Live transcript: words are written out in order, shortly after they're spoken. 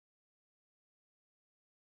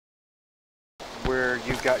where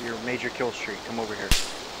you got your major kill streak. Come over here.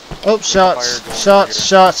 Oh, shots.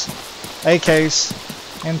 AKs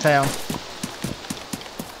in town.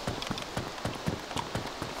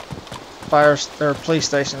 Fires or police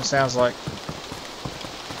station, it sounds like.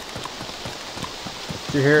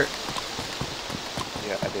 Did you hear it?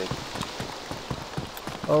 Yeah, I did.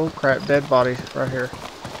 Oh crap, dead body right here.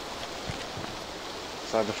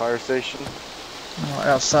 Inside the fire station? Oh,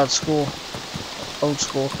 outside school. Old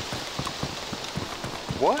school.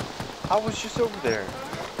 What? I was just over there.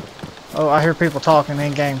 Oh, I hear people talking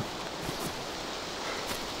in game.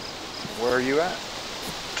 Where are you at?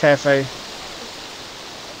 Cafe.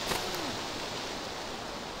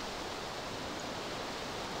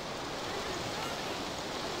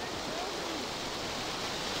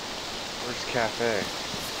 Where's cafe?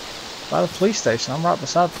 By the police station. I'm right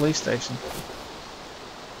beside the police station.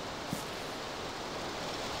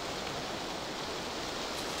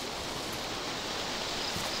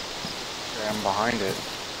 Okay, I'm behind it.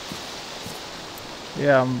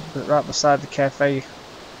 Yeah, I'm right beside the cafe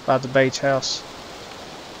by the beach house.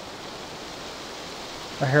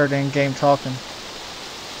 I heard in game talking.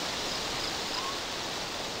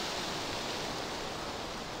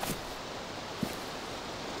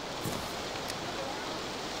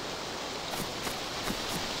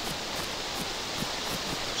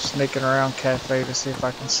 Sneaking around cafe to see if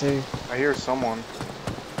I can see. I hear someone.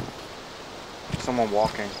 Someone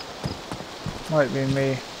walking. Might be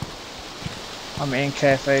me. I'm in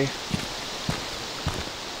cafe.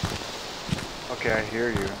 Okay, I hear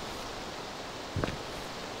you.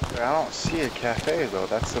 I don't see a cafe though,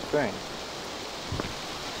 that's the thing.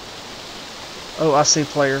 Oh, I see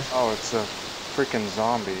players. Oh, it's a freaking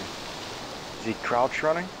zombie. Is he crouch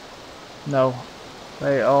running? No.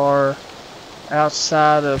 They are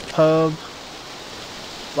outside a pub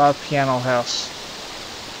by the piano house.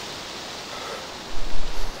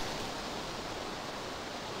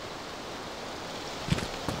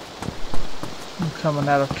 I'm coming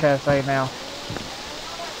out of cafe now.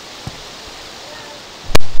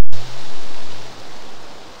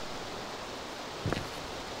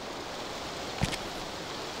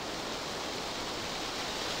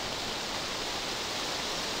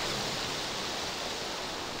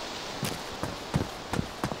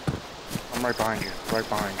 I'm right behind you, right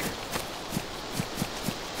behind you.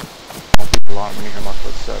 I'll be alarmed when you hear my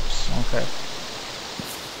footsteps. Okay.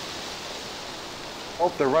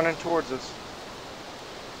 Oh, they're running towards us.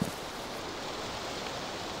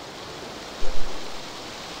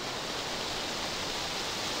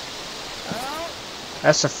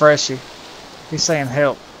 That's a freshie. He's saying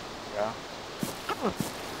help. Yeah.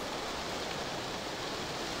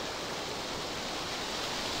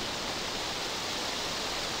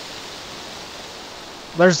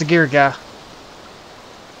 There's the gear guy.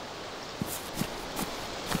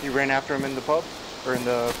 He ran after him in the pub? Or in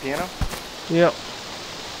the piano? Yep.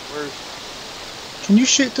 Where's... Can you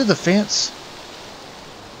shoot through the fence?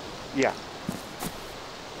 Yeah.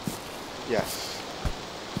 Yes.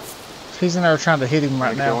 He's in there trying to hit him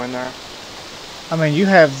right now. Go in there? I mean, you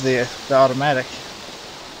have the automatic.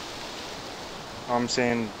 I'm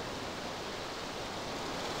saying...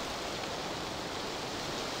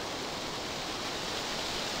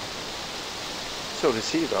 So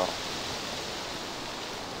does he though.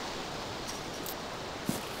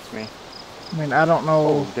 It's me. I mean, I don't know.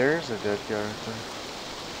 Oh, there's a dead guy right there.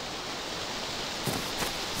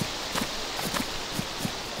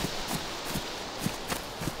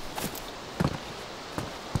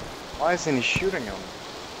 Why isn't he shooting him?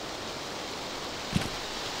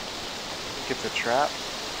 Think it's a trap?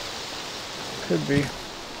 Could be.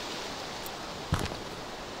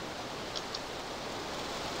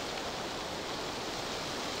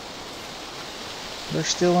 They're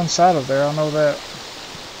still inside of there, I know that.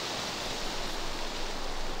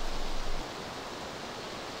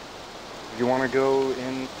 You want to go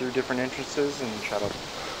in through different entrances and try to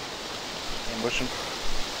ambush him?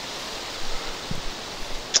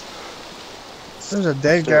 There's a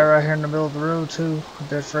dead guy right here in the middle of the road too. A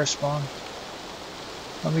dead fresh spawn.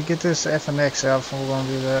 Let me get this F and X out if we're gonna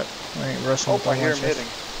do that. We ain't wrestling with I hear him lunches. hitting.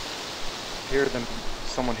 I hear them,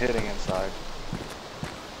 someone hitting inside.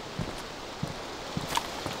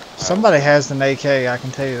 Somebody has an AK, I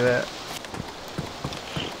can tell you that.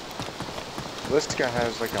 This guy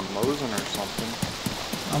has like a Mosin or something.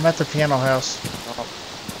 I'm at the piano house. Oh,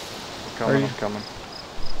 I'm coming.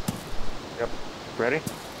 Yep. Ready?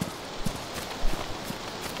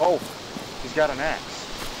 Oh, he's got an axe.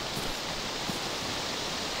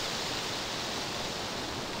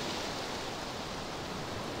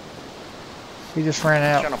 He just ran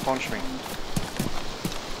out. He's trying to punch me.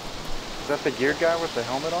 that the gear guy with the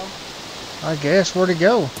helmet on? I guess. Where'd he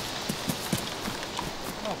go? I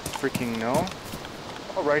don't freaking know.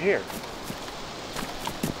 Oh, right here.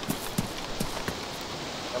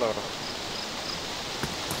 Hello.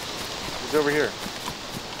 He's over here.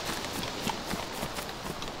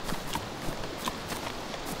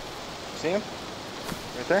 See him?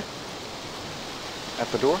 Right there? At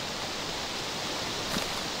the door?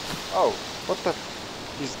 Oh, what the?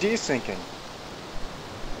 He's desyncing.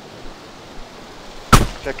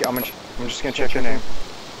 Check it. I'm just gonna check your name.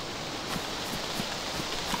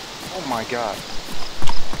 Oh my god.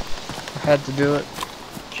 I had to do it.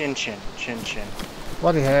 Chin chin.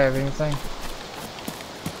 What do you have? Anything?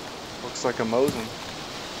 Looks like a Mosin.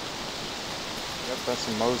 Yep, that's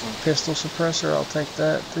a Mosin. Pistol suppressor. I'll take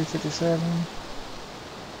that. 357.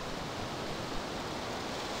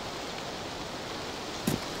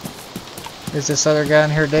 Is this other guy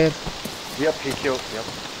in here dead? Yep, he killed him.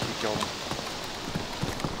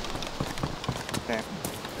 Okay.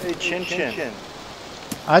 Hey, Chin.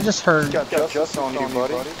 I just heard. Got justice on you,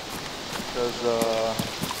 buddy. Because,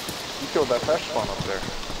 you killed that fresh spawn up there.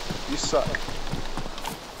 You suck.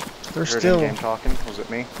 They're Heard still. in-game talking. Was it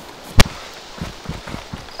me?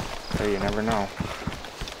 Hey, you never know.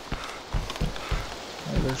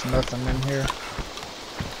 Oh, there's nothing in here.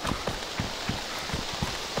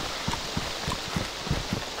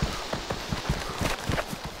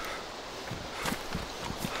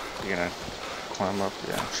 You gonna climb up?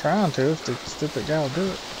 Yeah. I'm trying to, if the stupid guy will do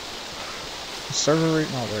it. Server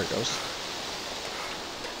reading. Oh, there it goes.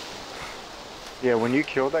 Yeah, when you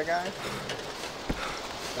killed that guy.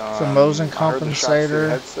 It's a Mosin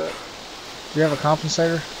compensator. Do you have a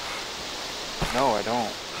compensator? No, I don't.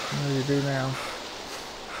 What do you do now?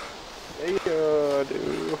 Yeah, I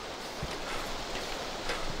do.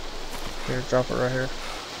 Here, drop it right here.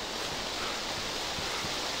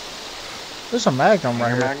 There's a Magnum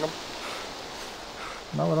right here. Magnum?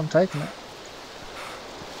 No, but I'm taking it.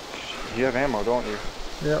 You have ammo, don't you?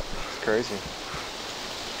 Yep. It's crazy.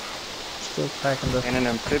 Still packing the. And an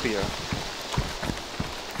amphibia.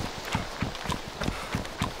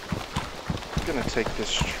 I'm gonna take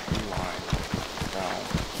this tree line down.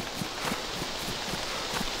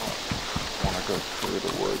 I wanna go through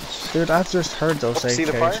the woods. Dude, I just heard those AKs. See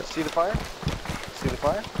the fire? See the fire? See the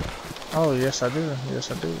fire? Oh, yes I do.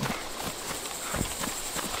 Yes I do.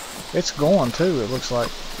 It's going too, it looks like.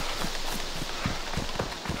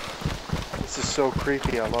 This is so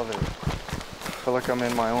creepy, I love it. I feel like I'm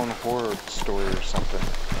in my own horror story or something.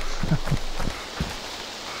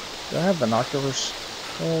 Do I have binoculars?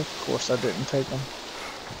 Oh, of course I didn't take them.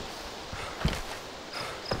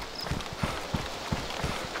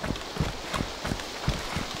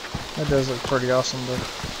 That does look pretty awesome, though.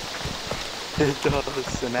 It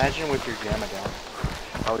does. Imagine with your gamma down.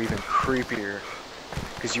 How even creepier.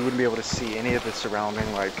 Because you wouldn't be able to see any of the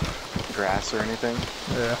surrounding, like, grass or anything.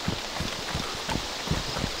 Yeah.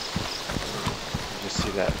 You just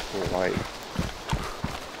see that light.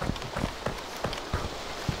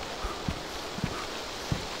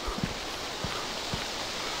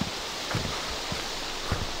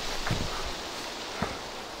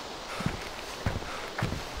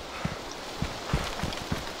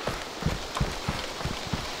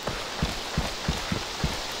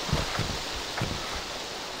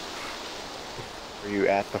 Are you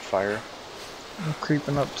at the fire? I'm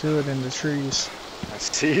creeping up to it in the trees. I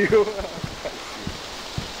see you. Ridiculous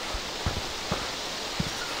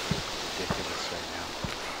right now.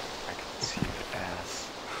 I can see the ass.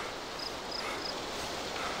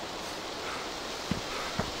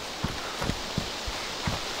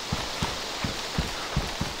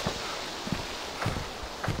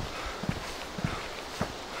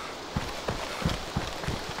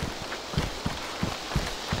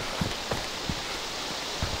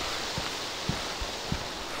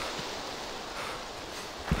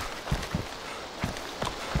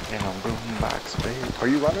 And on boombox, babe. Are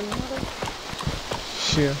you running with it?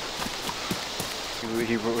 Sure.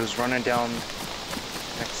 He was running down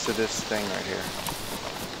next to this thing right here.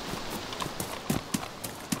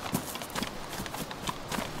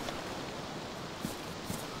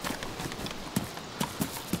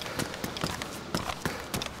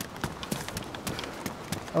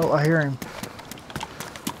 Oh, I hear him.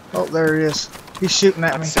 Oh, there he is. He's shooting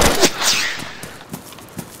at me.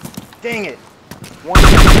 Dang it!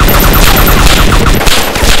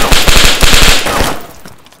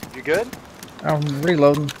 You good? I'm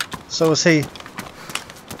reloading. So is he.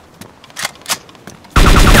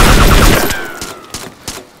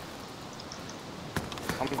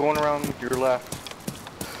 I'm going around your left.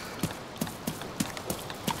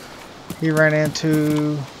 He ran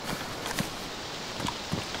into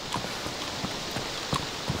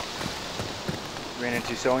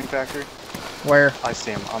into sewing factory? Where? I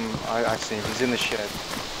see him. I see him. He's in the shed.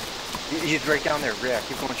 He's right down there. Yeah,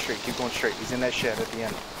 keep going straight. Keep going straight. He's in that shed at the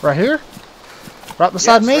end. Right here? Right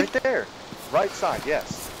beside me? Right there. Right side,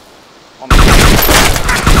 yes. On the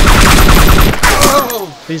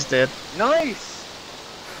Oh! He's dead. Nice!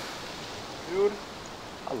 Dude,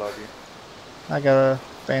 I love you. I got a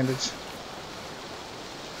bandage.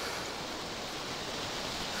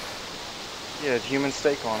 He had human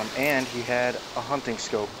steak on him, and he had a hunting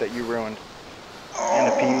scope that you ruined.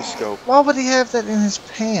 And a PU scope. Why would he have that in his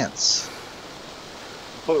pants?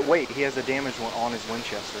 But wait, he has a damaged one on his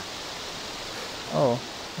Winchester. Oh.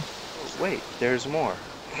 Wait, there's more.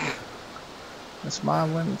 It's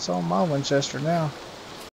on my Winchester now.